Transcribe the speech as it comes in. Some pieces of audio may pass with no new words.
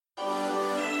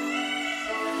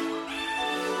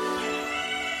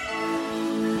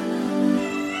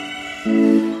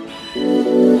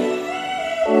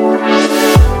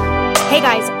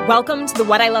Welcome to the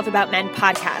What I Love About Men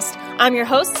podcast. I'm your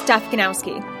host, Steph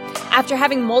Ganowski. After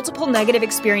having multiple negative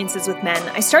experiences with men,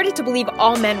 I started to believe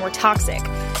all men were toxic.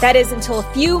 That is, until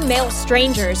a few male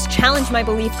strangers challenged my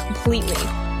belief completely.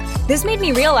 This made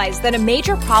me realize that a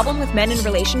major problem with men in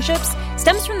relationships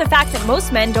stems from the fact that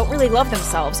most men don't really love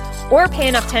themselves or pay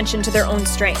enough attention to their own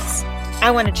strengths.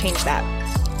 I want to change that.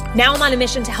 Now I'm on a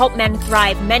mission to help men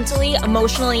thrive mentally,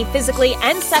 emotionally, physically,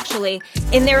 and sexually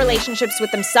in their relationships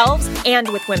with themselves and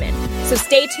with women. So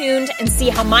stay tuned and see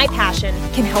how my passion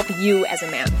can help you as a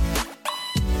man.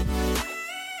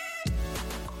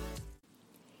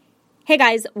 Hey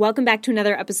guys, welcome back to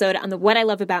another episode on the What I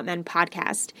Love About Men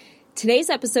podcast. Today's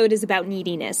episode is about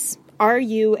neediness. Are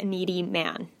you a needy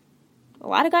man? A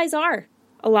lot of guys are.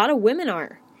 A lot of women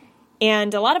are.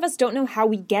 And a lot of us don't know how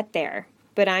we get there.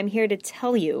 But I'm here to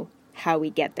tell you how we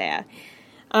get there.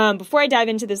 Before I dive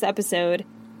into this episode,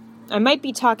 I might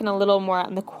be talking a little more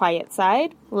on the quiet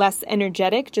side, less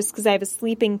energetic, just because I have a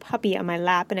sleeping puppy on my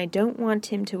lap and I don't want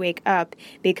him to wake up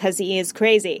because he is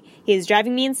crazy. He is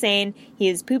driving me insane. He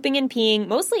is pooping and peeing,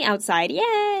 mostly outside.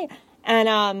 Yay!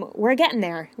 And we're getting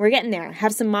there. We're getting there.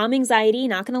 Have some mom anxiety,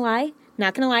 not gonna lie.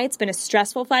 Not gonna lie, it's been a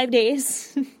stressful 5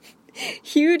 days.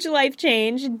 Huge life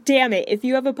change. Damn it, if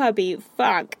you have a puppy,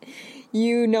 fuck.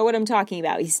 You know what I'm talking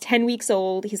about. He's 10 weeks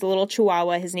old. He's a little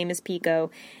chihuahua. His name is Pico.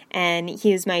 And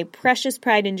he is my precious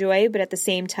pride and joy, but at the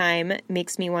same time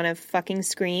makes me want to fucking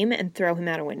scream and throw him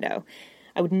out a window.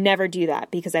 I would never do that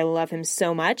because I love him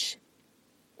so much.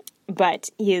 But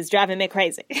he is driving me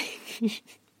crazy.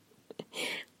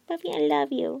 Puppy, I love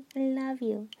you. I love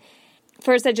you.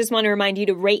 First, I just want to remind you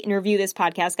to rate and review this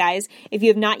podcast, guys. If you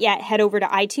have not yet, head over to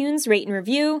iTunes, rate and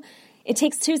review. It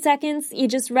takes 2 seconds. You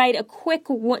just write a quick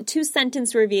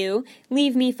 2-sentence review.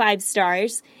 Leave me 5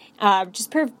 stars.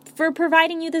 Just for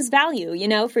providing you this value,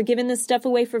 for giving this stuff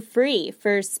away for free,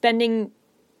 for spending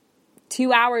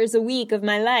 2 hours a week of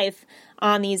my life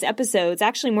on these episodes.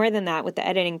 Actually, more than that with the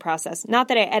editing process. Not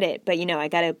that I edit, but, I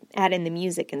got to add in the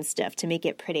music and stuff to make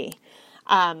it pretty.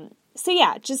 So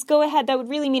yeah, just go ahead. That would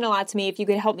really mean a lot to me if you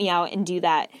could help me out and do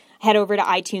that. Head over to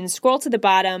iTunes, scroll to the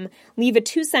bottom, leave a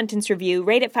 2-sentence review,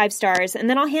 rate it 5 stars, and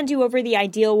then I'll hand you over the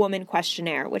Ideal Woman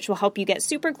questionnaire, which will help you get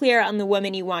super clear on the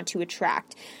woman you want to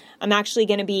attract. I'm actually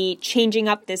going to be changing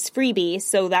up this freebie,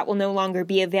 so that will no longer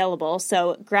be available,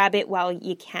 so grab it while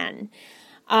you can.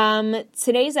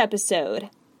 Today's episode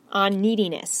on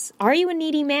neediness. Are you a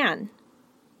needy man?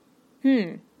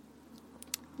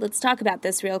 Let's talk about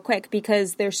this real quick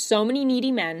because there's so many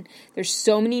needy men, there's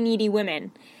so many needy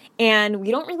women, and we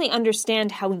don't really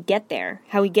understand how we get there,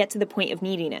 how we get to the point of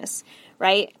neediness,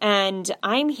 right? And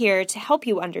I'm here to help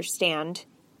you understand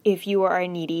if you are a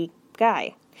needy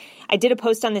guy. I did a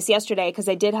post on this yesterday because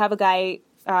I did have a guy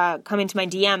come into my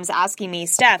DMs asking me,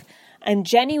 Steph, I'm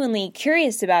genuinely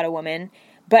curious about a woman,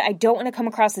 but I don't want to come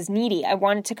across as needy. I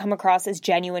want it to come across as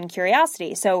genuine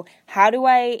curiosity. So how do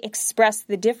I express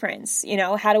the difference?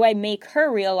 How do I make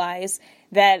her realize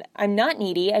that I'm not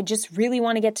needy? I just really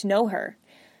want to get to know her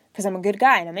because I'm a good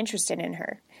guy and I'm interested in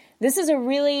her. This is a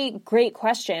really great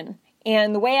question.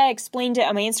 And the way I explained it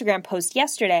on my Instagram post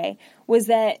yesterday was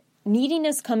that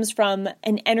neediness comes from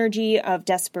an energy of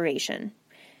desperation.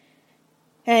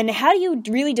 And how do you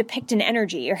really depict an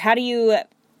energy? Or how do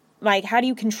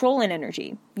you control an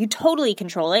energy? You totally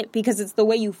control it because it's the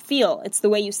way you feel. It's the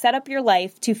way you set up your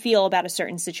life to feel about a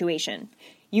certain situation.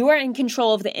 You are in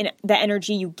control of the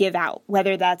energy you give out,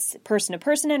 whether that's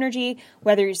person-to-person energy,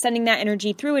 whether you're sending that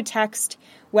energy through a text,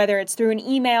 whether it's through an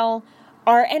email.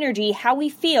 Our energy, how we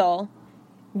feel,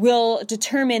 will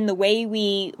determine the way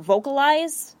we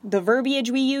vocalize, the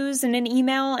verbiage we use in an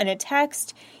email and a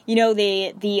text.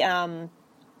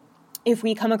 If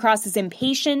we come across as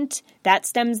impatient,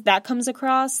 that comes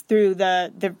across through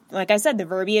the like I said, the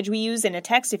verbiage we use in a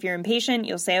text. If you're impatient,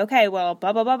 you'll say, okay, well,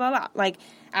 blah, blah, blah, blah, blah, like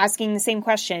asking the same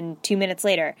question 2 minutes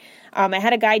later. I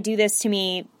had a guy do this to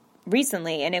me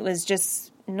recently, and it was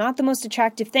just not the most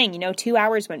attractive thing. 2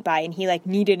 hours went by, and he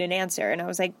needed an answer. And I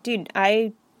was like, dude,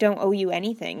 I don't owe you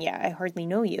anything. Yeah, I hardly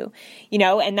know you,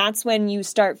 and that's when you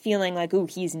start feeling like, ooh,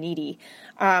 he's needy.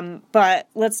 But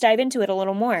let's dive into it a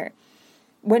little more.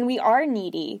 When we are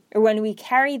needy or when we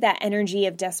carry that energy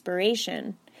of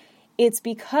desperation, it's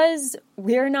because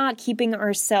we're not keeping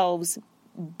ourselves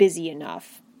busy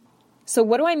enough. So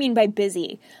what do I mean by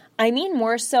busy? I mean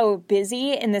more so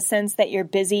busy in the sense that you're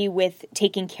busy with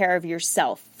taking care of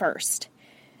yourself first.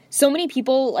 So many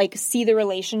people see the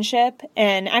relationship,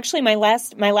 and actually my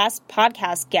last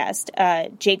podcast guest,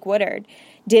 Jake Woodard,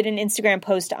 did an Instagram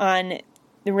post on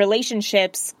the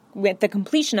relationships with the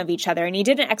completion of each other. And he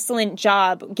did an excellent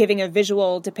job giving a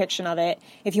visual depiction of it.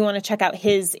 If you want to check out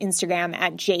his Instagram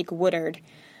at Jake Woodard,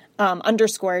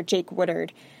 _ Jake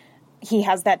Woodard, he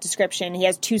has that description. He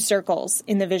has 2 circles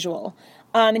in the visual.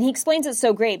 And he explains it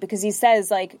so great because he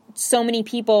says, like, so many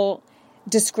people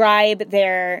describe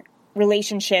their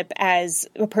relationship as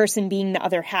a person being the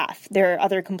other half, their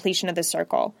other completion of the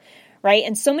circle, right?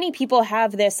 And so many people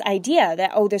have this idea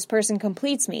that, oh, this person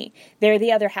completes me. They're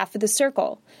the other half of the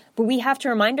circle. But we have to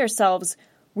remind ourselves,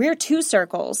 we're 2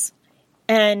 circles.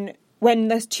 And when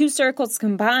the 2 circles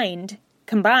combine,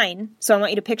 so I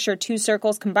want you to picture 2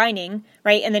 circles combining,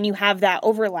 right? And then you have that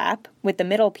overlap with the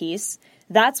middle piece.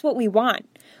 That's what we want.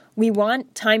 We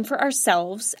want time for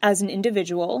ourselves as an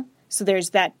individual. So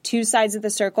there's that 2 sides of the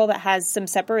circle that has some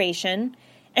separation.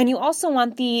 And you also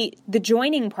want the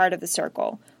joining part of the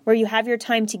circle where you have your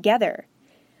time together.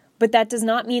 But that does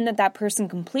not mean that that person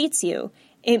completes you.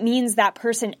 It means that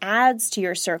person adds to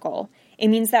your circle. It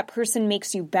means that person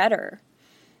makes you better.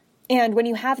 And when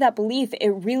you have that belief, it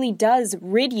really does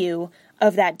rid you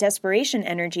of that desperation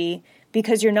energy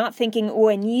because you're not thinking, oh,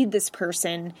 I need this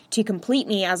person to complete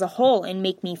me as a whole and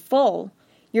make me full.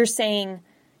 You're saying,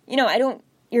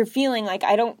 you're feeling like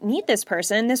I don't need this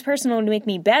person. This person will make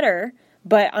me better,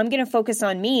 but I'm going to focus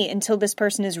on me until this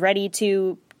person is ready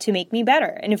to make me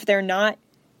better. And if they're not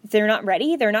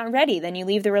ready, they're not ready. Then you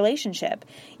leave the relationship,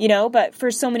 but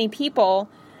for so many people,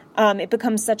 it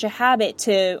becomes such a habit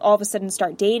to all of a sudden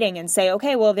start dating and say,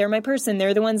 okay, well, they're my person.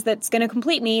 They're the ones that's going to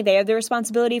complete me. They have the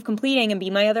responsibility of completing and be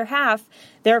my other half.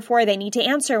 Therefore, they need to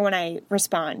answer when I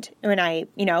respond. When I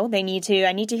need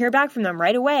to hear back from them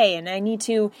right away. And I need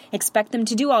to expect them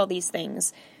to do all these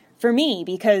things for me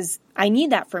because I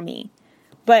need that for me.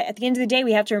 But at the end of the day,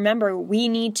 we have to remember we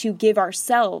need to give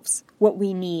ourselves what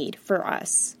we need for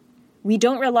us. We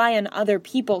don't rely on other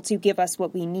people to give us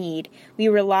what we need. We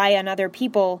rely on other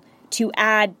people to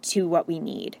add to what we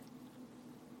need.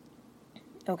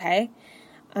 Okay?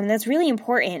 That's really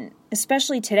important,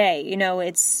 especially today.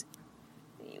 It's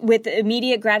with the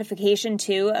immediate gratification,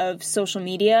 too, of social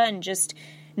media and just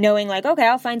knowing like, okay,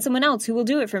 I'll find someone else who will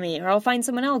do it for me, or I'll find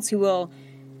someone else who will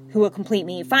complete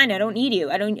me. Fine, I don't need you.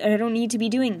 I don't need to be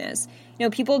doing this.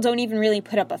 People don't even really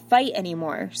put up a fight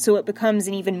anymore. So it becomes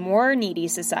an even more needy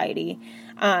society,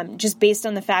 just based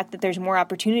on the fact that there's more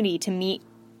opportunity to meet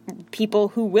people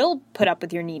who will put up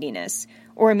with your neediness,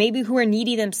 or maybe who are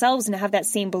needy themselves and have that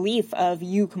same belief of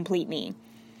you complete me.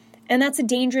 And that's a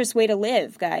dangerous way to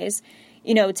live, guys.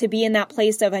 To be in that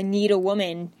place of I need a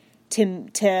woman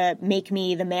to make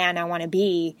me the man I want to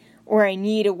be, or I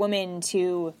need a woman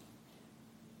to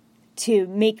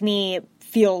make me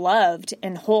feel loved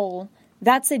and whole.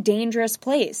 That's a dangerous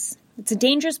place. It's a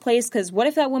dangerous place because what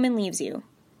if that woman leaves you?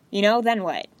 Then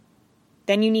what?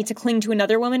 Then you need to cling to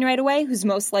another woman right away who's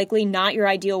most likely not your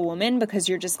ideal woman because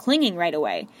you're just clinging right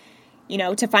away,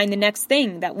 to find the next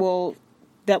thing that will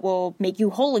make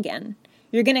you whole again.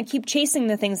 You're going to keep chasing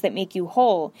the things that make you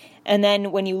whole. And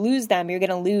then when you lose them, you're going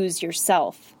to lose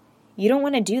yourself. You don't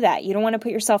want to do that. You don't want to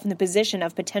put yourself in the position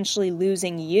of potentially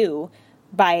losing you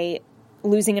by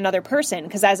losing another person.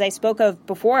 Because as I spoke of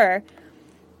before,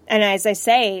 and as I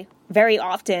say very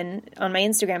often on my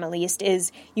Instagram at least,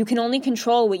 is you can only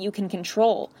control what you can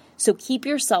control. So keep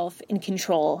yourself in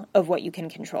control of what you can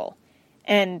control.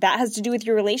 And that has to do with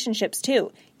your relationships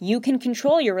too. You can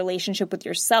control your relationship with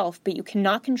yourself, but you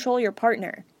cannot control your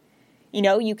partner.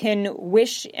 You can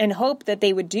wish and hope that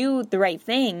they would do the right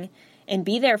thing and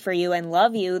be there for you and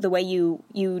love you the way you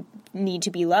need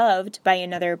to be loved by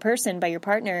another person, by your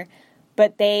partner.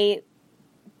 But by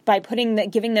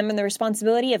giving them the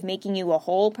responsibility of making you a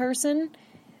whole person,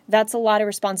 that's a lot of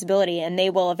responsibility, and they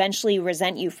will eventually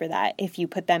resent you for that if you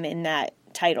put them in that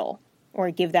title or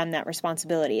give them that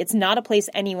responsibility. It's not a place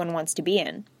anyone wants to be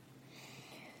in.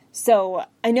 So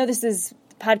I know the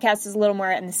podcast is a little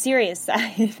more on the serious side.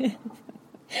 I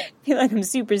feel like I'm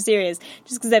super serious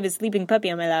just because I have a sleeping puppy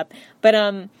on my lap. But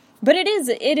it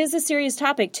is a serious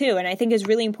topic too, and I think it's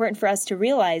really important for us to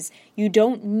realize you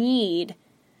don't need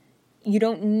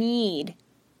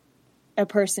a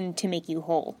person to make you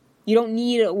whole. You don't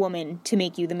need a woman to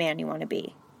make you the man you want to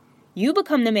be. You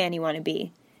become the man you want to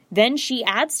be. Then she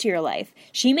adds to your life.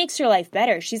 She makes your life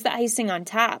better. She's the icing on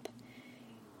top.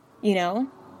 And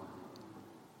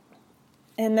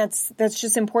that's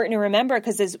just important to remember,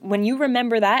 because when you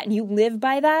remember that and you live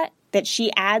by that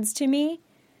she adds to me,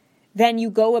 then you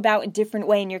go about a different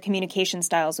way in your communication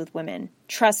styles with women.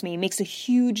 Trust me, it makes a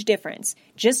huge difference.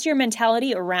 Just your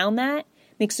mentality around that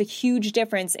makes a huge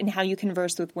difference in how you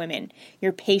converse with women.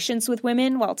 Your patience with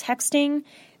women while texting,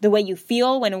 the way you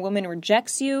feel when a woman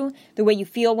rejects you, the way you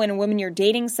feel when a woman you're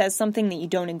dating says something that you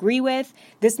don't agree with.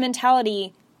 This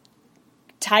mentality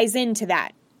ties into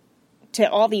that, to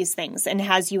all these things, and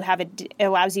allows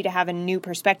you to have a new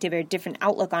perspective or a different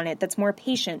outlook on it that's more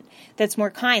patient, that's more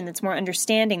kind, that's more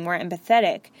understanding, more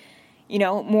empathetic,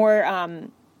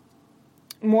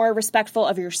 more respectful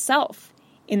of yourself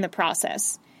in the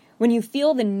process. When you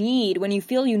feel the need, when you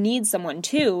feel you need someone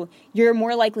too, you're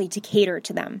more likely to cater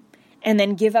to them and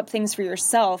then give up things for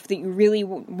yourself that you really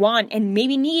want and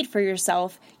maybe need for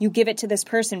yourself. You give it to this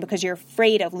person because you're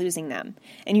afraid of losing them.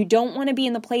 And you don't want to be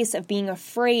in the place of being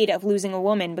afraid of losing a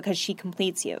woman because she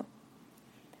completes you,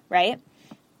 right?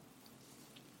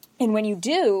 And when you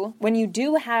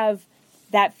do have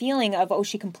that feeling of, oh,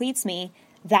 she completes me,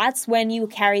 that's when you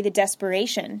carry the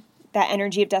desperation, that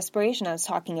energy of desperation I was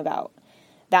talking about.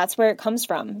 That's where it comes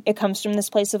from. It comes from this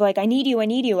place of like, I need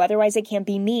you, otherwise I can't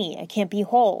be me, I can't be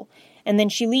whole. And then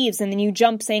she leaves, and then you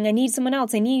jump saying, I need someone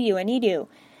else, I need you.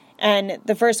 And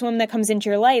the first woman that comes into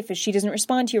your life, if she doesn't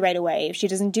respond to you right away, if she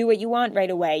doesn't do what you want right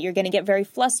away, you're going to get very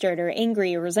flustered or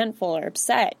angry or resentful or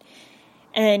upset.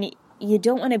 And you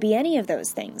don't want to be any of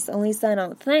those things, at least I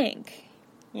don't think.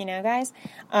 Guys?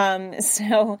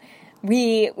 So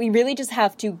we really just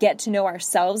have to get to know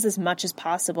ourselves as much as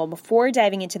possible before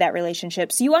diving into that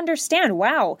relationship, so you understand,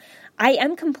 wow, I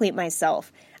am complete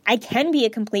myself. I can be a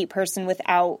complete person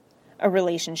without a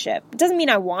relationship. It doesn't mean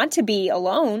I want to be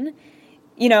alone.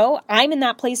 I'm in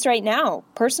that place right now,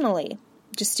 personally,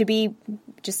 just to be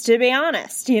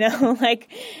honest, and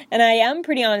I am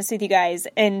pretty honest with you guys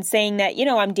and saying that,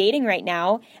 I'm dating right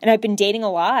now, and I've been dating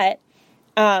a lot.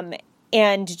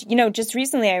 And, just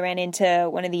recently I ran into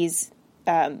one of these,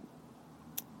 a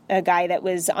guy that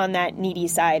was on that needy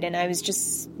side, and I was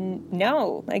just,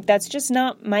 no, that's just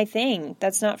not my thing.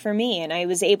 That's not for me. And I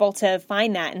was able to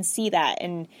find that and see that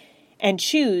and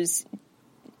choose,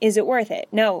 is it worth it?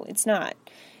 No, it's not.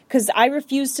 Because I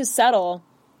refuse to settle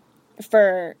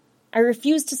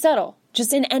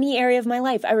just in any area of my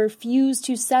life. I refuse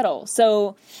to settle.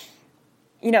 So,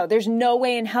 there's no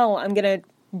way in hell I'm going to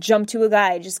jump to a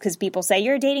guy just because people say,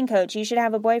 you're a dating coach, you should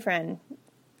have a boyfriend.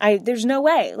 There's no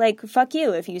way. Fuck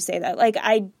you if you say that.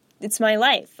 It's my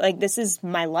life. This is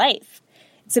my life.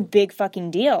 It's a big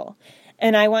fucking deal.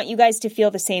 And I want you guys to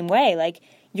feel the same way.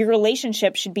 Your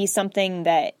relationship should be something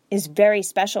that is very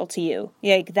special to you.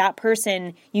 That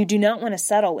person, you do not want to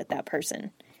settle with that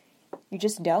person. You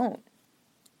just don't.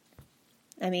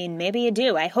 I mean, maybe you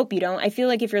do. I hope you don't. I feel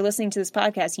like if you're listening to this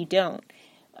podcast, you don't.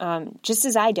 Just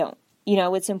as I don't.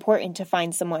 It's important to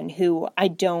find someone who I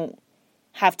don't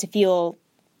have to feel,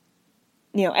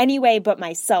 any way but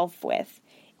myself with,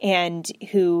 and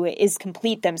who is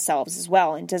complete themselves as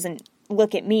well and doesn't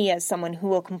look at me as someone who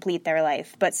will complete their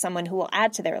life, but someone who will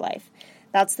add to their life.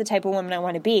 That's the type of woman I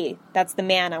want to be. That's the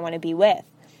man I want to be with.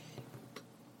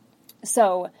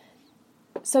 So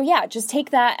yeah, just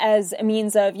take that as a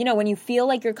means of, when you feel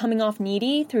like you're coming off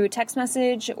needy through a text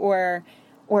message or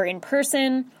in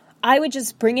person, I would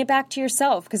just bring it back to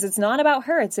yourself, because it's not about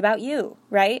her, it's about you,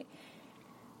 right?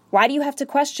 Why do you have to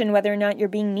question whether or not you're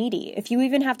being needy? If you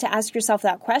even have to ask yourself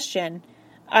that question,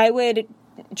 I would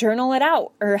journal it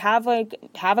out or have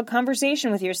a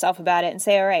conversation with yourself about it and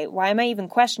say, all right, why am I even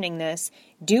questioning this?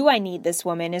 Do I need this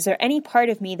woman? Is there any part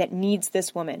of me that needs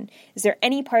this woman? Is there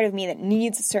any part of me that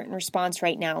needs a certain response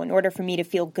right now in order for me to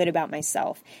feel good about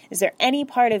myself? Is there any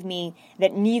part of me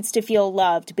that needs to feel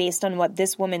loved based on what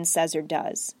this woman says or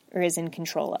does or is in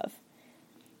control of?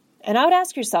 And I would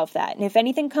ask yourself that. And if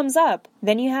anything comes up,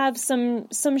 then you have some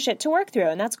shit to work through,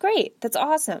 and that's great. That's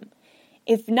awesome.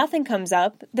 If nothing comes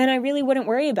up, then I really wouldn't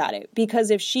worry about it,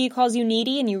 because if she calls you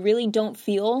needy and you really don't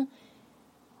feel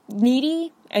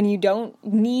needy and you don't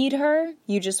need her,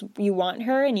 you want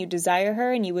her and you desire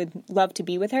her and you would love to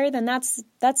be with her, then that's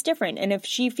different. And if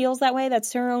she feels that way,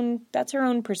 that's her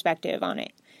own perspective on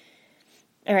it.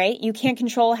 All right? You can't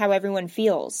control how everyone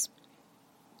feels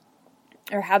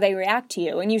or how they react to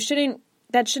you, and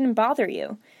that shouldn't bother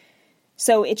you.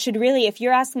 So it should really, if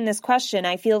you're asking this question,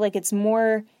 I feel like it's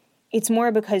more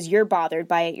because you're bothered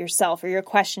by it yourself, or you're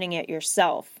questioning it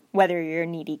yourself, whether you're a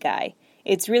needy guy.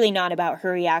 It's really not about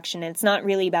her reaction. It's not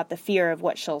really about the fear of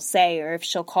what she'll say or if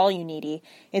she'll call you needy.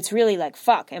 It's really like,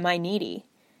 fuck, am I needy?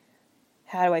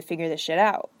 How do I figure this shit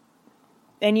out?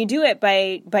 And you do it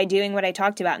by doing what I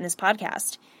talked about in this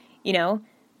podcast.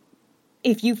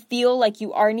 If you feel like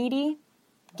you are needy,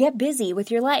 get busy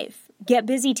with your life. Get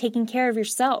busy taking care of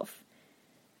yourself.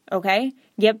 Okay?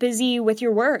 Get busy with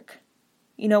your work.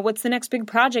 What's the next big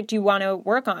project you want to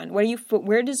work on?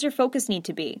 Where does your focus need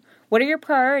to be? What are your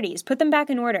priorities? Put them back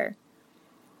in order.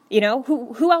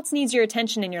 Who else needs your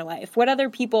attention in your life? What other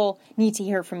people need to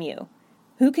hear from you?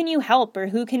 Who can you help, or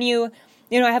who can you,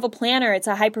 I have a planner. It's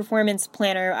a high performance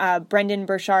planner. Brendan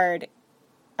Burchard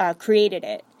created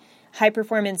it. High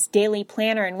performance daily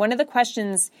planner. And one of the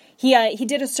questions, he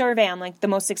did a survey on like the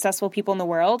most successful people in the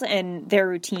world and their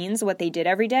routines, what they did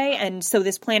every day. And so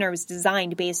this planner was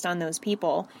designed based on those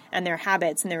people and their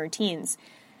habits and their routines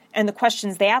and the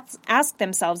questions they ask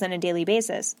themselves on a daily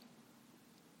basis.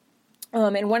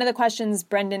 And one of the questions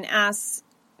Brendan asks,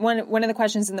 one of the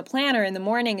questions in the planner in the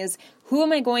morning is, who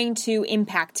am I going to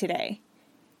impact today?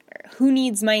 Who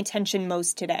needs my attention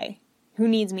most today? Who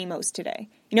needs me most today?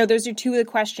 Those are two of the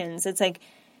questions. It's like,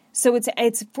 so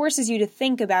it forces you to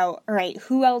think about, all right,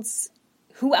 who else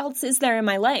is there in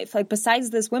my life? Like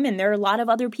besides this woman, there are a lot of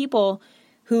other people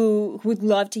who would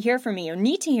love to hear from me or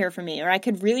need to hear from me, or I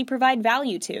could really provide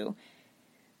value to.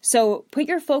 So put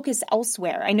your focus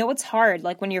elsewhere. I know it's hard,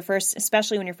 like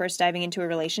especially when you're first diving into a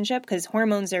relationship, because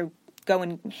hormones are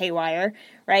going haywire,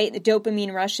 right? The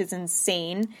dopamine rush is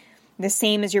insane. The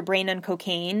same as your brain on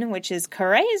cocaine, which is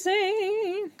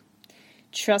crazy.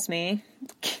 Trust me.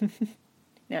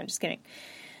 No, I'm just kidding.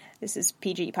 This is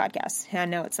PG podcast. I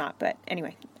know it's not, but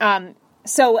anyway.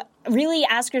 So really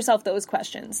ask yourself those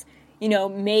questions.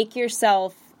 Make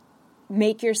yourself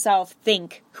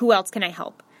think, who else can I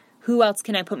help? Who else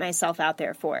can I put myself out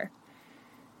there for?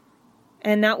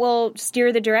 And that will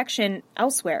steer the direction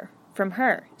elsewhere from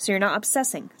her. So you're not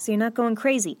obsessing. So you're not going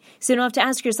crazy. So you don't have to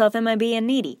ask yourself, am I being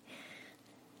needy?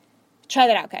 Try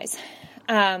that out, guys.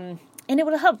 And it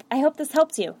will help. I hope this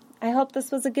helped you. I hope this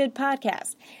was a good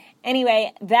podcast.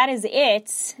 Anyway, that is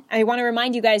it. I want to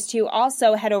remind you guys to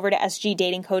also head over to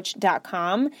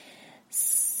sgdatingcoach.com.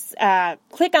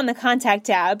 Click on the contact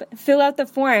tab, fill out the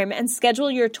form, and schedule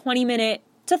your 20-minute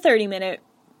to 30-minute.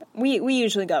 We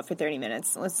usually go for 30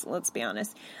 minutes. Let's be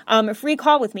honest. A free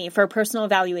call with me for a personal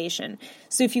evaluation.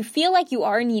 So if you feel like you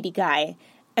are a needy guy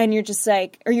and you're just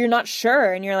like, or you're not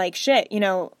sure and you're like, shit,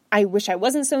 I wish I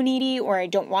wasn't so needy, or I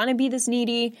don't want to be this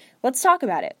needy. Let's talk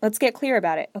about it. Let's get clear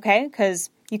about it. Okay. Because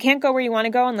you can't go where you want to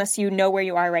go unless you know where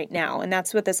you are right now. And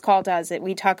that's what this call does.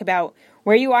 We talk about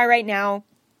where you are right now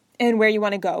and where you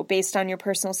want to go based on your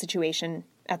personal situation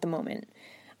at the moment.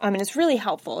 And it's really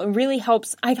helpful. It really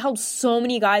helps. I've helped so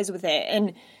many guys with it.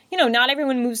 And, not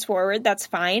everyone moves forward. That's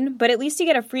fine. But at least you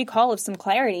get a free call of some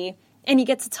clarity and you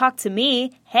get to talk to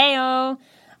me. Hey-o.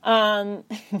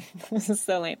 This is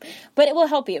so lame. But it will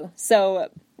help you. So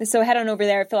head on over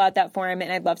there, fill out that form,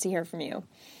 and I'd love to hear from you.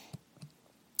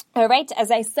 All right.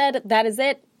 As I said, that is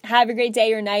it. Have a great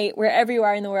day or night wherever you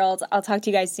are in the world. I'll talk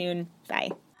to you guys soon. Bye.